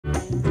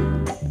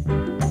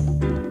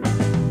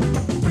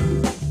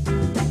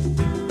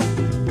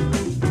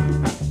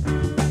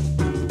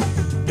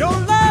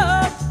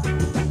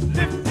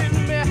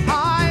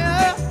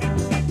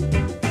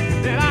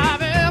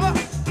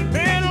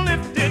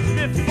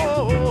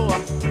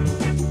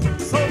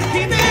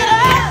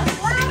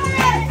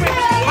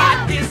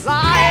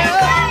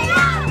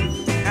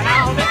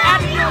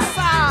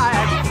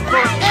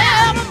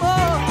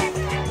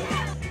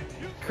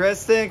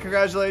Kristen,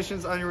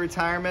 congratulations on your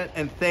retirement,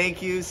 and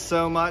thank you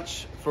so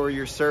much for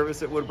your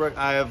service at Woodbrook.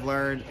 I have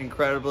learned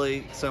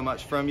incredibly so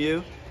much from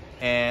you,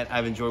 and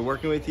I've enjoyed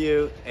working with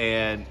you,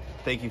 and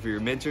thank you for your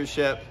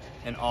mentorship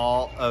and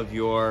all of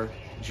your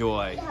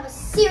joy. We have a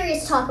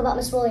serious talk about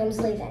Miss Williams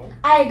leaving.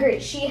 I agree.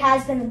 She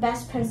has been the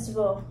best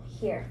principal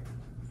here.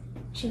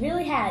 She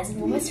really has, and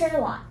we'll miss her a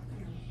lot.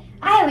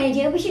 I have an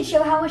idea. We should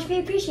show how much we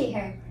appreciate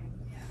her.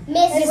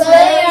 Miss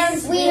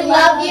Williams, we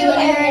love you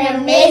and you're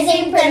an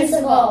amazing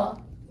principal.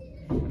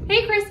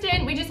 Hey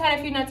Kristen, we just had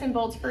a few nuts and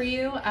bolts for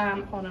you.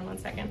 Hold on one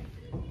second.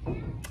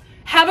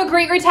 Have a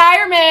great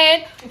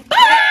retirement.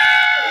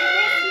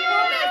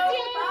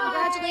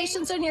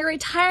 Congratulations on your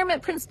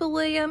retirement, Principal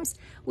Williams.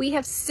 We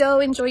have so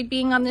enjoyed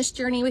being on this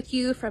journey with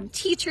you, from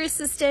teacher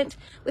assistant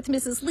with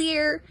Mrs.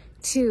 Lear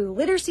to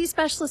literacy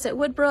specialist at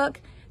Woodbrook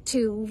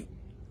to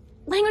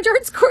language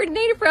arts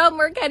coordinator for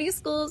Albemarle County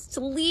Schools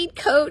to lead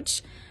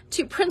coach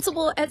to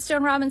principal at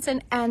Stone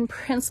Robinson and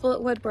principal at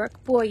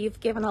Woodbrook. Boy, you've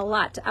given a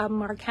lot to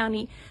Albemarle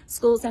County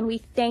Schools, and we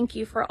thank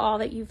you for all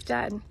that you've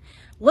done.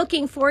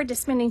 Looking forward to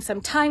spending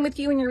some time with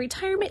you in your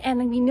retirement,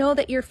 and we know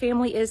that your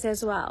family is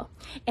as well.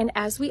 And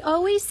as we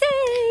always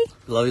say,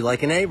 love you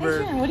like a neighbor.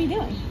 Hey Sharon, what are you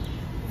doing?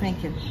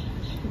 Thinking.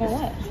 About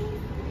what?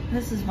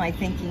 This is my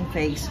thinking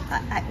face.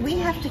 We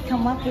have to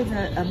come up with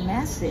a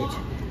message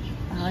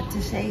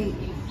to say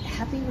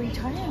happy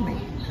retirement,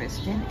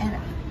 Kristen.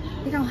 And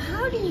you know,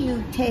 how do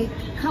you take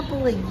a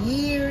couple of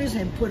years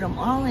and put them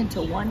all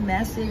into one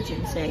message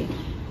and say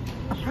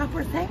a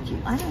proper thank you?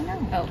 I don't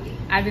know. Oh,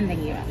 I've been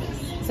thinking about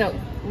this. So,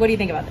 what do you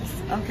think about this?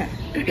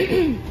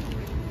 Okay.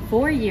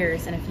 4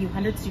 years and a few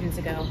hundred students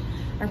ago,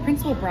 our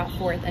principal brought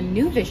forth a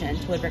new vision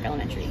to Woodbrook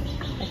Elementary.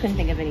 I couldn't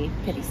think of any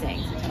pithy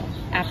sayings until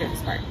after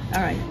this part.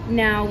 All right.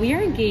 Now, we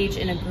are engaged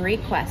in a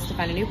great quest to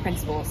find a new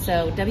principal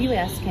so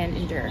WS can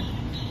endure.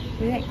 What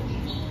do you think?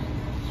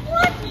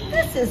 What?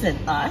 This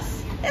isn't us.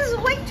 This is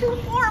way too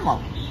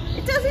formal.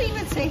 It doesn't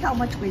even say how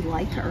much we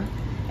like her.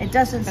 It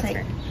doesn't That's say,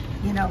 fair.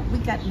 you know,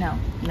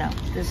 no,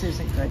 this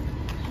isn't good.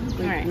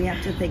 All right. We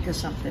have to think of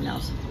something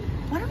else.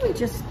 Why don't we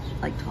just,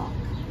 like, talk?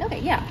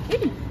 Okay, yeah,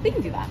 we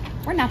can do that.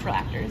 We're natural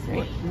actors,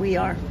 right? We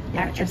are,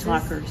 yeah, and Actresses.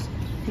 talkers.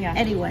 Yeah.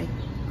 Anyway,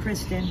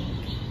 Kristen,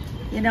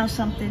 you know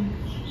something?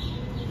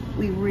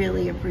 We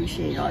really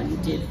appreciate all you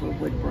did for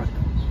Woodbrook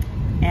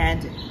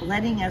and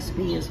letting us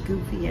be as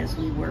goofy as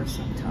we were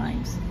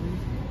sometimes,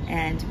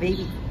 and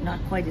maybe not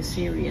quite as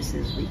serious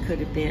as we could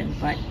have been,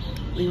 but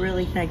we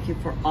really thank you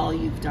for all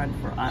you've done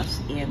for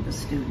us and the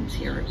students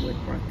here at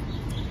Woodbrook.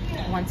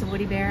 Once a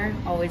Woody Bear,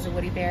 always a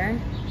Woody Bear,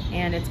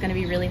 and it's going to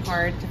be really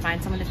hard to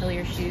find someone to fill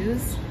your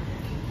shoes,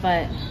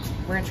 but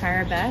we're going to try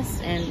our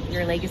best, and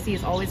your legacy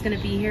is always going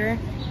to be here.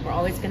 We're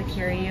always going to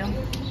carry you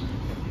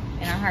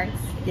in our hearts.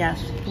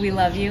 Yes. We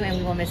love you, and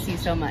we will miss you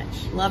so much.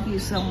 Love you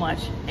so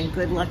much, and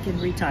good luck in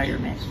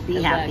retirement. Be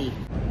Good happy. luck.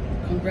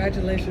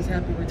 Congratulations,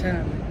 happy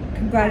retirement.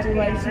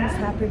 Congratulations,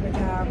 happy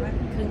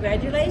retirement.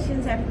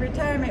 Congratulations, happy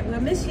retirement.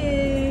 We'll miss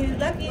you.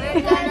 Love you.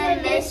 We're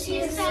gonna miss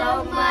you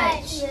so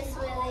much. Miss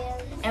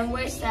Williams. And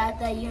we're sad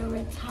that you're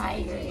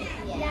retired.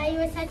 Yeah, you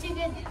were such a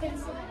good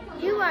principal.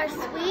 You are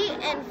sweet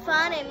and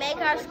fun and make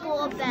our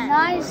school better.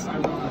 Nice.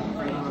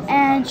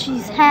 And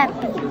she's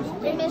happy.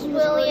 And Miss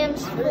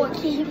Williams for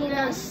keeping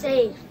us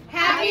safe.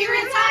 Happy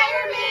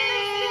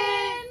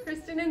retirement!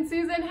 Kristen and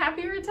Susan,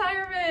 happy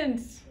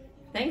retirement!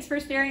 Thanks for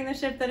steering the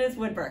ship that is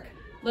Woodbrook.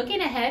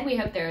 Looking ahead, we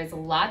hope there is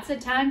lots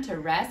of time to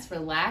rest,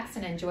 relax,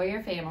 and enjoy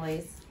your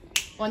families.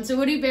 Once a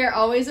Woody Bear,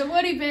 always a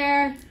Woody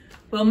Bear.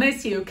 We'll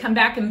miss you. Come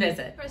back and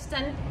visit.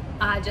 Kristen,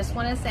 I just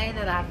want to say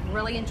that I've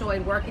really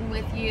enjoyed working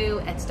with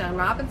you at Stone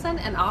Robinson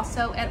and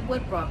also at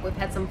Woodbrook. We've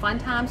had some fun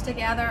times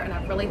together, and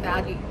I've really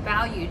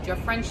valued your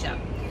friendship.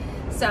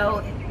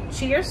 So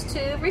cheers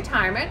to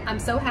retirement. I'm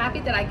so happy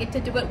that I get to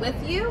do it with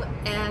you,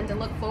 and I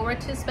look forward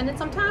to spending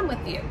some time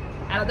with you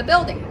out of the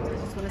building. I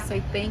just want to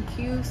say thank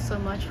you so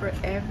much for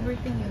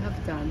everything you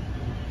have done.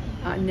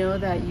 Know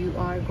that you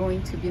are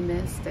going to be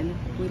missed, and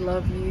we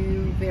love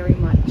you very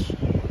much.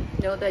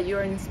 Know that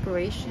you're an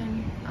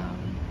inspiration.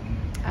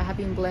 I have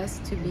been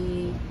blessed to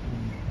be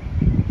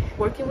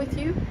working with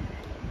you.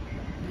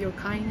 Your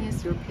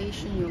kindness, your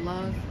patience, your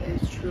love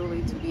is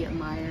truly to be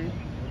admired.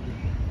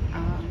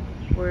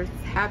 We're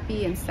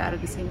happy and sad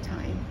at the same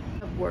time.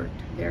 You've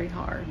worked very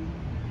hard,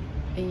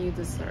 and you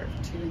deserve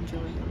to enjoy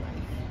your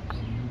life.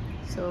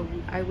 So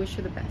I wish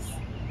you the best.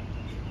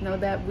 Know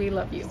that we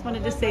love you. Just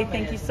wanted to say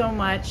thank you so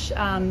much.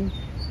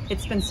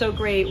 It's been so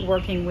great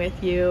working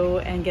with you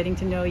and getting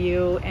to know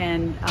you,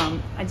 and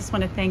I just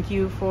want to thank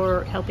you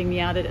for helping me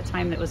out at a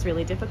time that was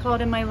really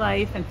difficult in my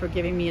life and for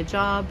giving me a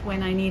job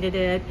when I needed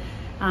it.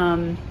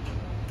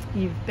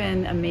 You've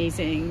been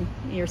amazing.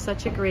 You're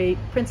such a great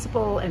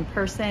principal and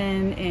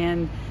person,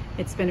 and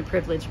it's been a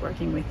privilege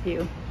working with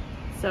you.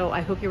 So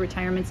I hope your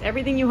retirement's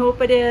everything you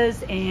hope it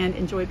is, and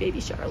enjoy baby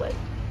Charlotte.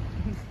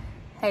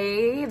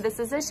 Hey, this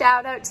is a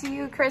shout out to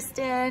you,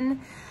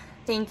 Kristen.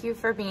 Thank you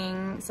for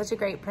being such a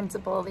great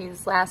principal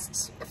these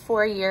last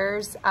 4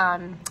 years.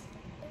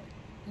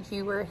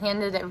 You were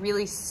handed a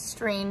really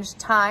strange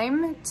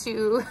time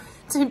to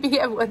to be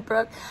at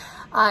Woodbrook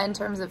in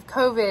terms of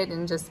COVID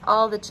and just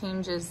all the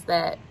changes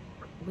that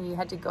we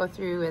had to go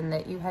through and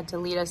that you had to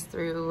lead us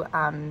through.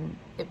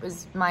 It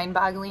was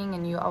mind-boggling,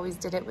 and you always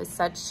did it with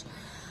such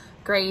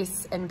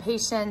grace and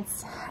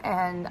patience,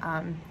 and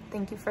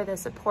thank you for the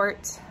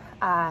support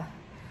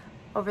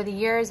over the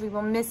years. We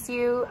will miss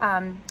you.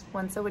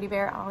 Once a Woody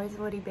Bear, always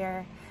a Woody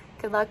Bear.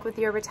 Good luck with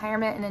your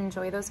retirement and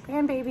enjoy those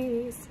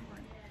grandbabies.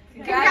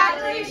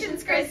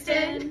 Congratulations,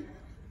 Kristen.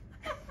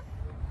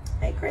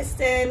 Hey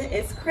Kristen,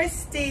 it's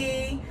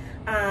Christy.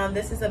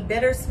 This is a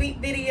bittersweet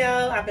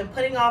video. I've been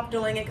putting off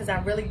doing it because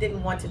I really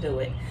didn't want to do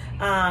it.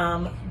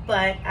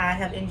 But I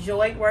have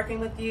enjoyed working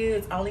with you.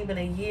 It's only been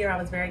a year. I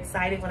was very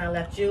excited when I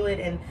left Jewett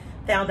and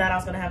found out I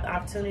was going to have the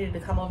opportunity to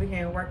come over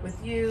here and work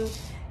with you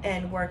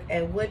and work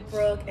at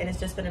Woodbrook, and it's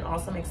just been an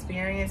awesome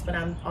experience. But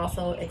I'm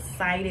also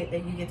excited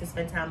that you get to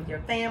spend time with your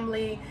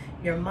family,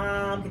 your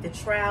mom, get to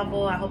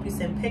travel. I hope you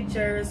send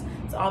pictures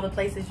to all the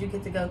places you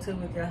get to go to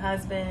with your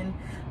husband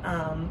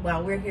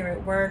while we're here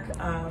at work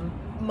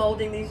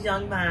molding these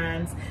young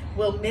minds.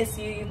 We'll miss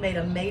you. You've made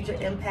a major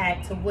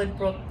impact to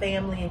Woodbrook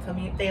family and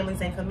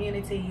families and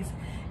communities,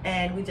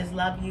 and we just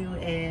love you,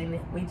 and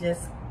we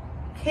just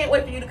can't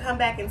wait for you to come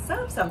back and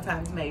sub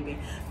sometimes maybe,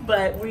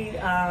 but we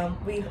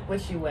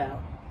wish you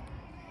well.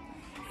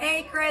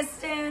 Hey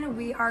Kristen,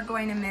 we are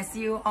going to miss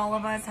you. All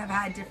of us have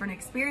had different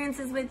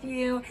experiences with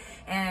you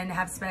and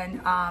have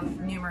spent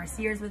numerous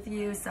years with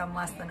you, some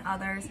less than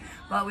others,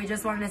 but we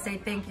just wanted to say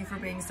thank you for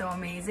being so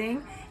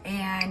amazing.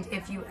 And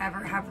if you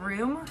ever have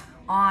room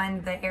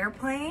on the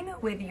airplane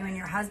with you and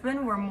your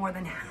husband, we're more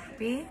than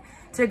happy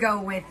to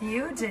go with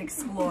you to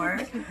explore.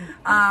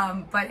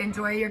 But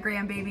enjoy your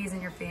grandbabies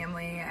and your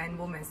family, and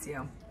we'll miss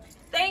you.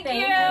 Thank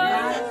you.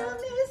 We'll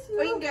miss you.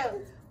 We can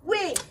go.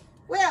 We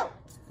will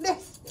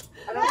miss you.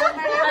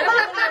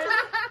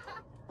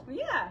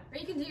 Yeah. Or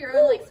you can do your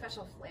own like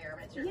special flair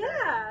when it's your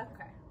turn.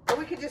 Okay. Or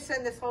we could just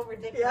send this whole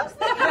ridiculous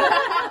thing.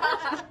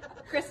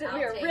 Kristen,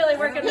 we are really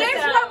working this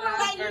out. Here's what we'll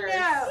let you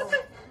know.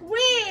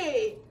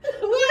 We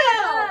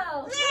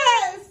will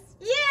miss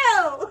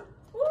you.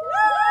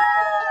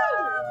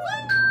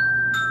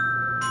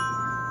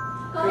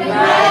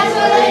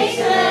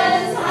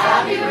 Congratulations!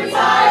 Happy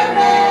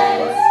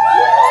retirement!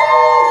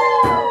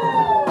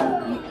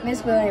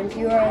 Miss Williams,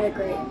 you are the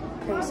great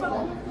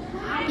principal.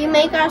 You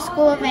make our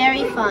school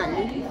very fun.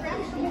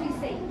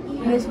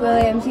 Miss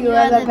Williams, you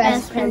are the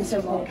best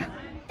principal.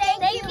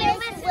 Thank you,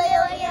 Miss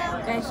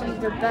Williams. And she's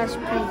the best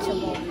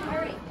principal.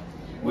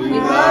 We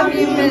love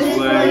you, Miss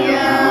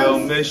Williams. We'll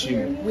miss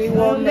you. We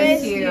will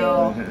miss you.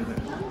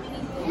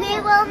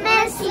 We will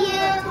miss you.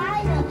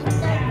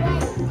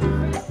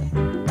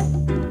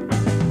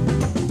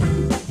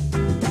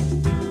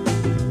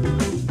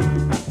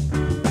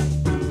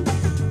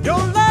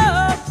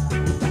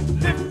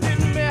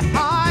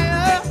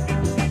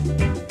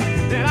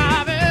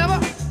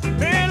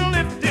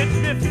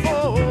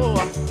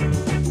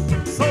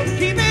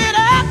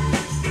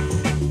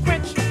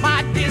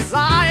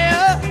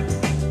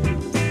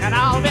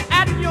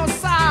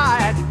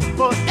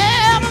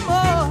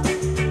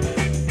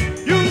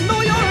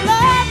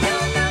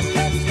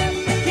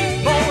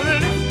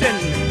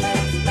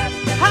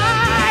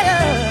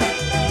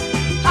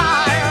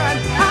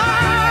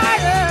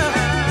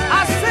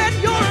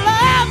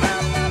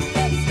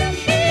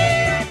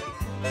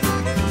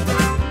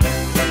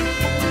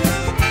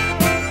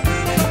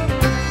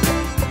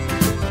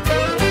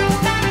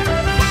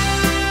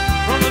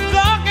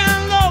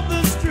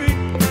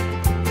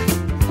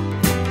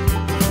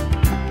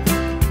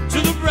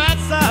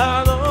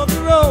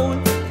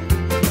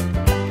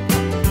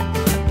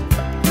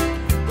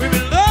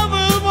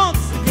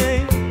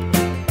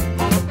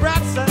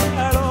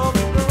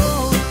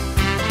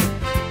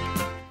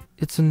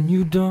 It's a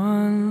new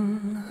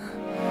dawn,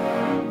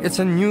 it's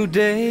a new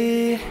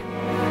day,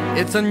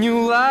 it's a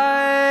new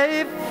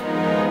life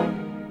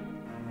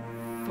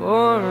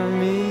for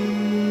me,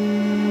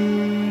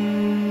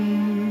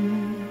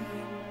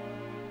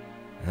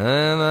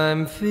 and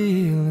I'm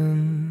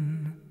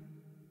feeling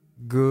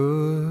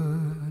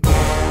good.